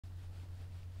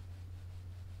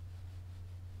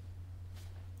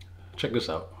Check this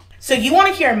out. So you want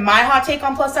to hear my hot take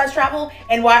on plus size travel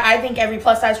and why I think every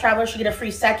plus size traveler should get a free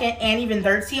second and even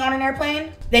third seat on an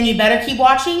airplane? Then you better keep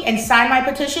watching and sign my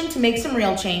petition to make some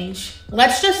real change.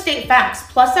 Let's just state facts.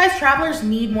 Plus size travelers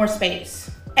need more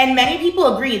space. And many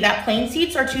people agree that plane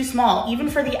seats are too small, even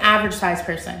for the average size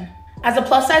person. As a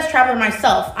plus size traveler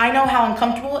myself, I know how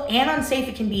uncomfortable and unsafe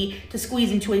it can be to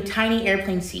squeeze into a tiny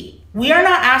airplane seat. We are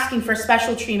not asking for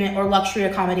special treatment or luxury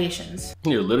accommodations.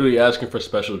 You're literally asking for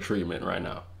special treatment right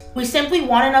now. We simply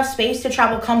want enough space to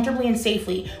travel comfortably and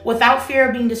safely without fear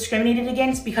of being discriminated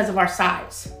against because of our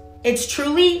size. It's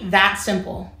truly that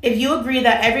simple. If you agree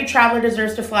that every traveler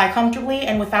deserves to fly comfortably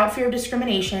and without fear of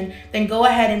discrimination, then go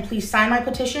ahead and please sign my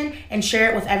petition and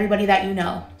share it with everybody that you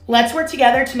know. Let's work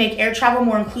together to make air travel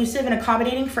more inclusive and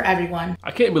accommodating for everyone.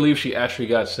 I can't believe she actually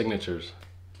got signatures.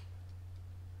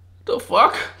 The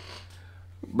fuck?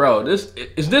 Bro, is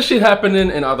this shit happening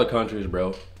in other countries,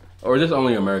 bro? Or is this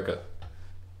only America?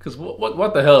 Cause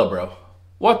what the hell, bro?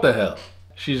 What the hell?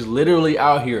 She's literally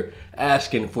out here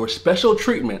asking for special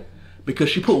treatment because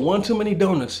she put one too many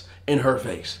donuts in her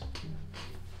face.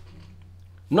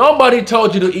 Nobody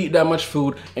told you to eat that much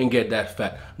food and get that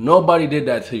fat. Nobody did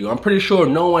that to you. I'm pretty sure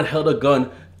no one held a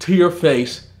gun to your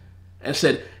face and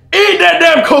said, eat that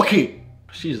damn cookie.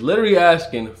 She's literally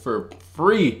asking for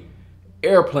free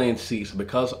airplane seats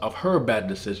because of her bad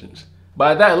decisions.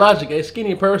 By that logic, a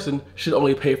skinny person should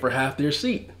only pay for half their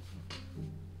seat.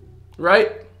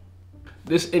 Right?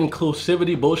 This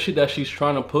inclusivity bullshit that she's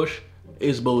trying to push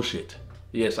is bullshit.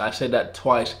 Yes, I said that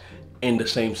twice in the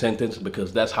same sentence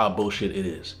because that's how bullshit it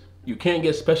is. You can't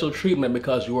get special treatment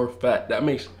because you're fat. That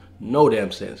makes no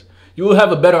damn sense. You will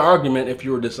have a better argument if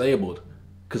you were disabled.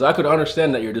 Because I could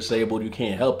understand that you're disabled, you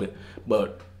can't help it.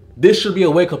 But this should be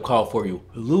a wake-up call for you.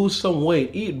 Lose some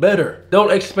weight, eat better.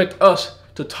 Don't expect us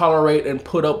to tolerate and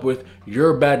put up with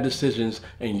your bad decisions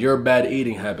and your bad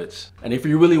eating habits. And if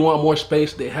you really want more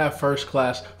space, they have first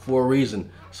class for a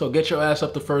reason. So get your ass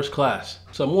up to first class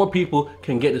so more people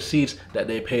can get the seats that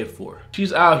they paid for.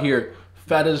 She's out here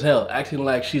fat as hell, acting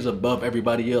like she's above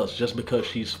everybody else just because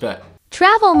she's fat.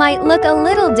 Travel might look a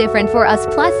little different for us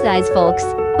plus-size folks,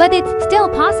 but it's still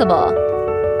possible.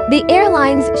 The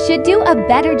airlines should do a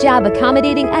better job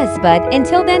accommodating us, but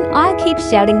until then, I'll keep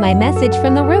shouting my message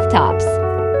from the rooftops.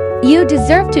 You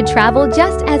deserve to travel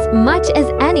just as much as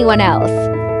anyone else.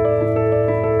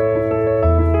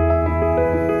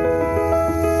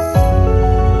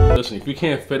 Listen, if you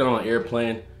can't fit on an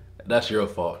airplane, that's your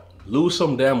fault. Lose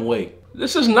some damn weight.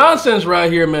 This is nonsense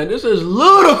right here, man. This is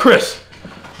ludicrous.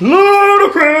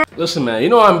 Ludicrous. Listen, man, you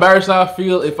know how embarrassed I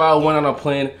feel if I went on a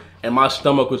plane and my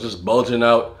stomach was just bulging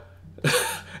out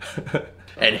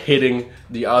and hitting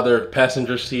the other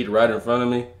passenger seat right in front of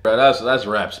me. Bro, that's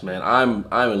raps, man.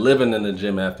 I'm living in the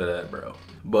gym after that, bro.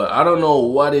 But I don't know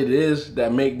what it is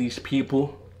that make these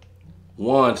people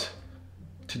want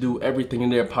to do everything in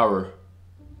their power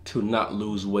to not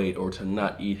lose weight or to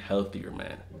not eat healthier,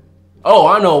 man. Oh,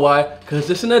 I know why. Because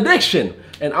it's an addiction.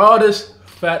 And all this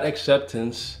fat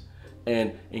acceptance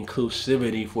and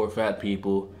inclusivity for fat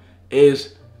people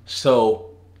is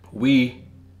so we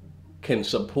can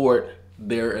support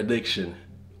their addiction.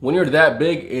 When you're that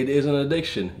big, it is an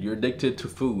addiction. You're addicted to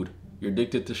food. You're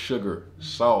addicted to sugar,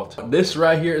 salt. This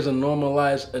right here is a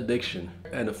normalized addiction.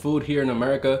 And the food here in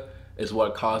America is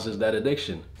what causes that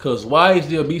addiction. Because why is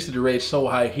the obesity rate so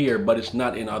high here, but it's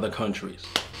not in other countries?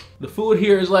 The food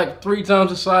here is like 3 times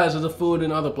the size of the food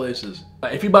in other places.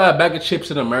 If you buy a bag of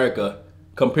chips in America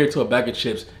compared to a bag of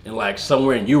chips in like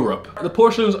somewhere in Europe, the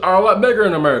portions are a lot bigger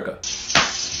in America.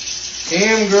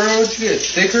 Damn, girl, you get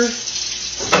thicker.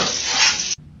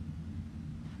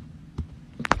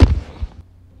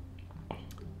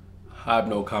 I have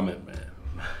no comment,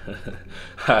 man.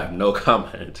 I have no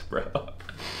comment, bro.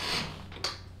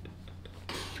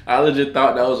 I legit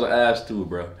thought that was an ass too,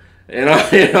 bro. You know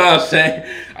what I'm saying?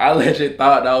 I legit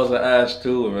thought that was an ass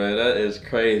too, man. That is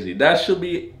crazy. That should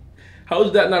be, how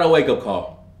is that not a wake-up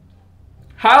call?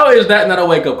 How is that not a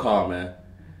wake-up call, man?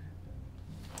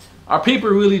 Are people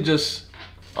really just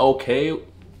okay?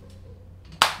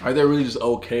 Are they really just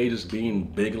okay just being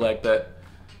big like that?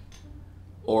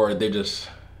 Or they just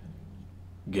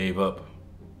gave up?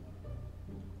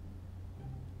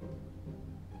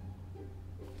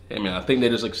 I mean, I think they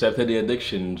just accepted the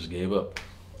addiction and just gave up.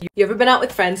 You ever been out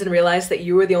with friends and realized that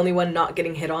you were the only one not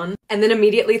getting hit on? And then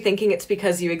immediately thinking it's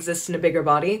because you exist in a bigger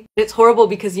body? It's horrible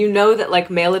because you know that like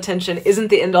male attention isn't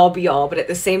the end all be all, but at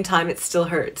the same time it still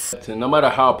hurts. And no matter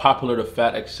how popular the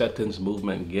fat acceptance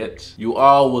movement gets, you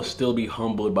all will still be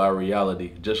humbled by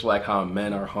reality, just like how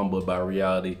men are humbled by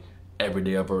reality every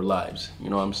day of our lives.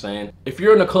 You know what I'm saying? If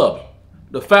you're in a club,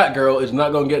 the fat girl is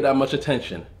not gonna get that much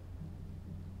attention.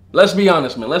 Let's be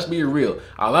honest, man. Let's be real.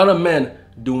 A lot of men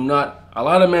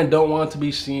don't want to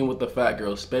be seen with the fat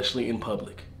girl, especially in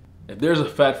public. If there's a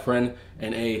fat friend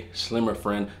and a slimmer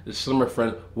friend, the slimmer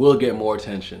friend will get more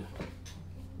attention.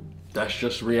 That's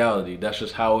just reality. That's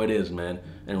just how it is, man.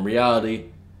 And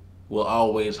reality will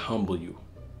always humble you.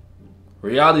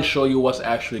 Reality show you what's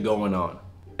actually going on.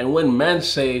 And when men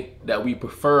say that we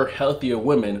prefer healthier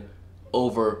women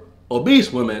over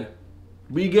obese women,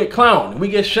 we get clowned, we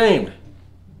get shamed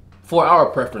for our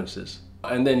preferences.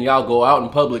 And then y'all go out in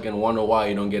public and wonder why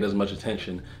you don't get as much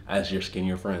attention as your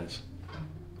skinnier friends.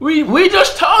 We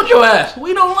just told your ass,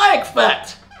 we don't like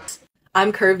fat.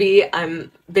 I'm curvy,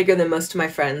 I'm bigger than most of my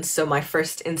friends, so my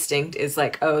first instinct is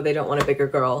like, oh, they don't want a bigger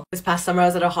girl. This past summer I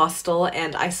was at a hostel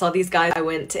and I saw these guys. I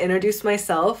went to introduce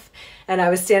myself and I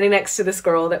was standing next to this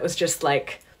girl that was just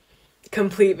like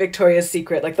complete Victoria's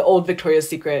Secret, like the old Victoria's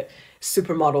Secret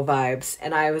supermodel vibes.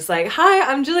 And I was like, hi,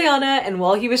 I'm Juliana. And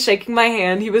while he was shaking my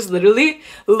hand, he was literally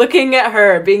looking at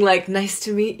her being like, nice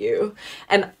to meet you.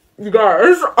 And you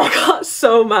guys, I got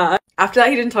so mad. After that,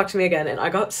 he didn't talk to me again and I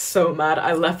got so mad.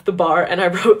 I left the bar and I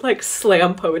wrote like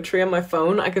slam poetry on my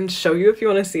phone. I can show you if you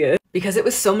want to see it. Because it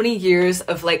was so many years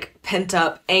of like pent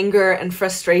up anger and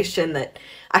frustration that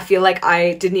I feel like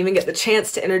I didn't even get the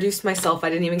chance to introduce myself. I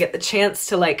didn't even get the chance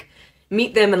to like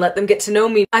meet them and let them get to know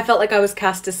me. I felt like I was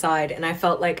cast aside and I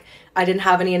felt like I didn't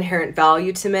have any inherent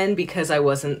value to men because I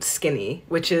wasn't skinny,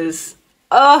 which is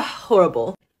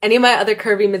horrible. Any of my other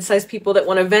curvy mid-sized people that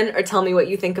want to vent or tell me what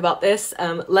you think about this,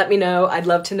 let me know. I'd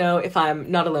love to know if I'm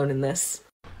not alone in this.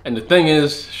 And the thing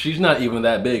is, she's not even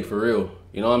that big for real.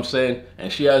 You know what I'm saying?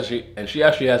 And she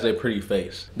actually has a pretty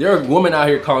face. There are women out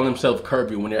here calling themselves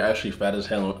curvy when they're actually fat as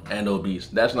hell and obese.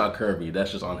 That's not curvy,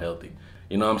 that's just unhealthy.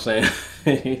 You know what I'm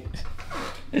saying?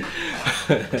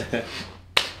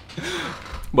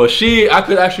 But I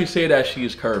could actually say that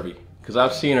she's curvy because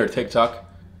I've seen her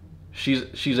TikTok.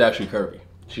 She's actually curvy.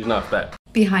 She's not fat.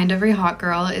 Behind every hot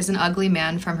girl is an ugly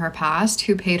man from her past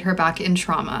who paid her back in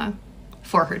trauma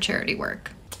for her charity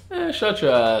work. Man, shut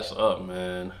your ass up,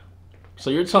 man. So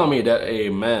you're telling me that a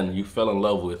man you fell in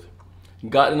love with,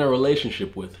 got in a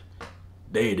relationship with,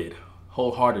 dated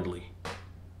wholeheartedly,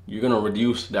 you're gonna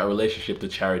reduce that relationship to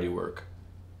charity work?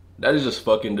 That is just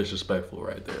fucking disrespectful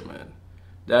right there, man.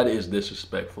 That is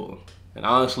disrespectful. And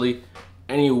honestly,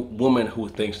 any woman who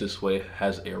thinks this way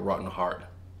has a rotten heart.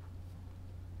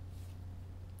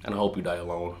 And I hope you die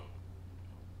alone.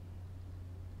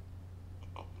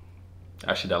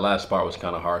 Actually, that last part was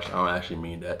kind of harsh. I don't actually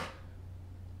mean that.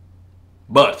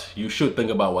 But you should think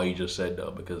about what you just said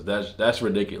though, because that's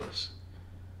ridiculous.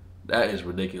 That is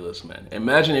ridiculous, man.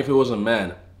 Imagine if it was a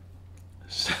man.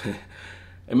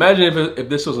 Imagine if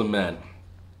this was a man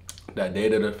that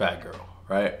dated a fat girl,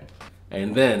 right?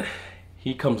 And then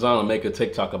he comes on and make a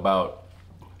TikTok about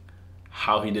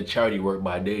how he did charity work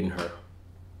by dating her.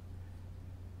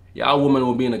 Y'all women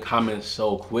will be in the comments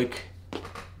so quick.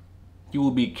 You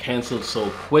will be canceled so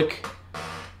quick.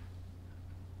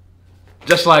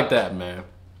 Just like that, man.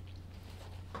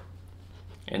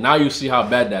 And now you see how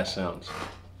bad that sounds.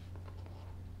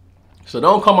 So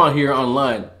don't come on here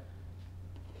online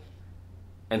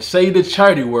and say you did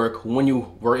charity work when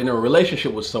you were in a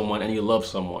relationship with someone and you love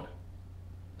someone.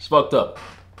 It's fucked up.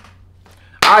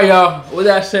 Alright, y'all. With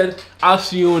that said, I'll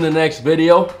see you in the next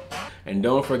video. And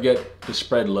don't forget to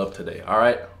spread love today,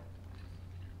 alright?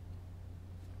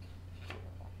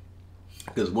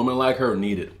 Because women like her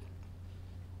need it.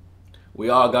 We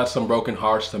all got some broken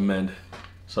hearts to mend.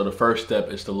 So the first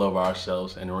step is to love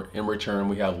ourselves, and in return,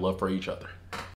 we have love for each other.